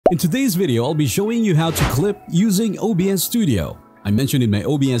In today's video, I'll be showing you how to clip using OBS Studio. I mentioned in my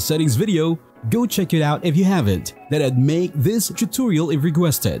OBS settings video, go check it out if you haven't, that I'd make this tutorial if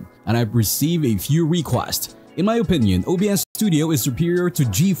requested, and I've received a few requests. In my opinion, OBS Studio is superior to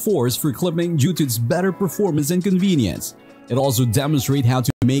geforce for clipping due to its better performance and convenience. It also demonstrates how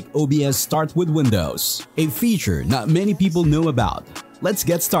to make OBS start with Windows, a feature not many people know about. Let's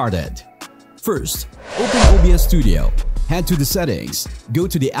get started. First, open OBS Studio. Head to the settings, go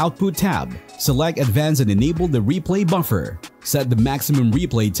to the Output tab, select Advanced and enable the replay buffer. Set the maximum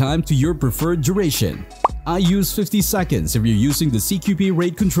replay time to your preferred duration. I use 50 seconds if you're using the CQP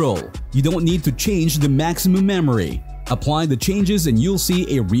rate control. You don't need to change the maximum memory. Apply the changes and you'll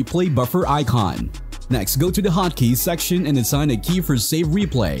see a replay buffer icon. Next, go to the hotkeys section and assign a key for save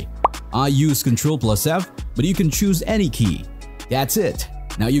replay. I use Ctrl+F, but you can choose any key. That's it.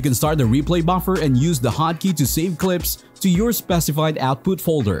 Now you can start the replay buffer and use the hotkey to save clips to your specified output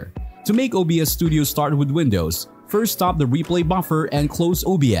folder. To make OBS Studio start with Windows, first stop the replay buffer and close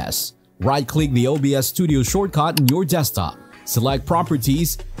OBS. Right-click the OBS Studio shortcut in your desktop. Select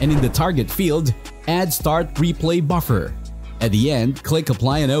Properties and in the target field, add Start Replay Buffer. At the end, click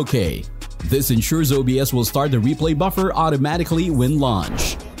Apply and OK. This ensures OBS will start the replay buffer automatically when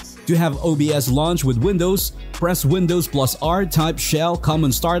launched. To have OBS launch with Windows, press Windows+R, type Shell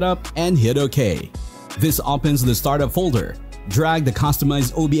Common Startup, and hit OK. This opens the Startup folder. Drag the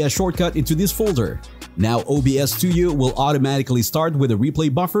customized OBS shortcut into this folder. Now OBS Studio will automatically start with a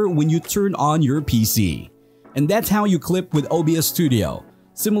replay buffer when you turn on your PC. And that's how you clip with OBS Studio.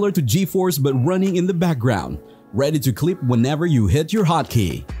 Similar to geforce but running in the background. Ready to clip whenever you hit your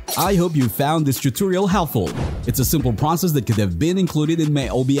hotkey. I hope you found this tutorial helpful. It's a simple process that could have been included in my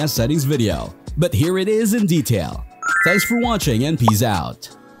OBS settings video. But here it is in detail. Thanks for watching and peace out.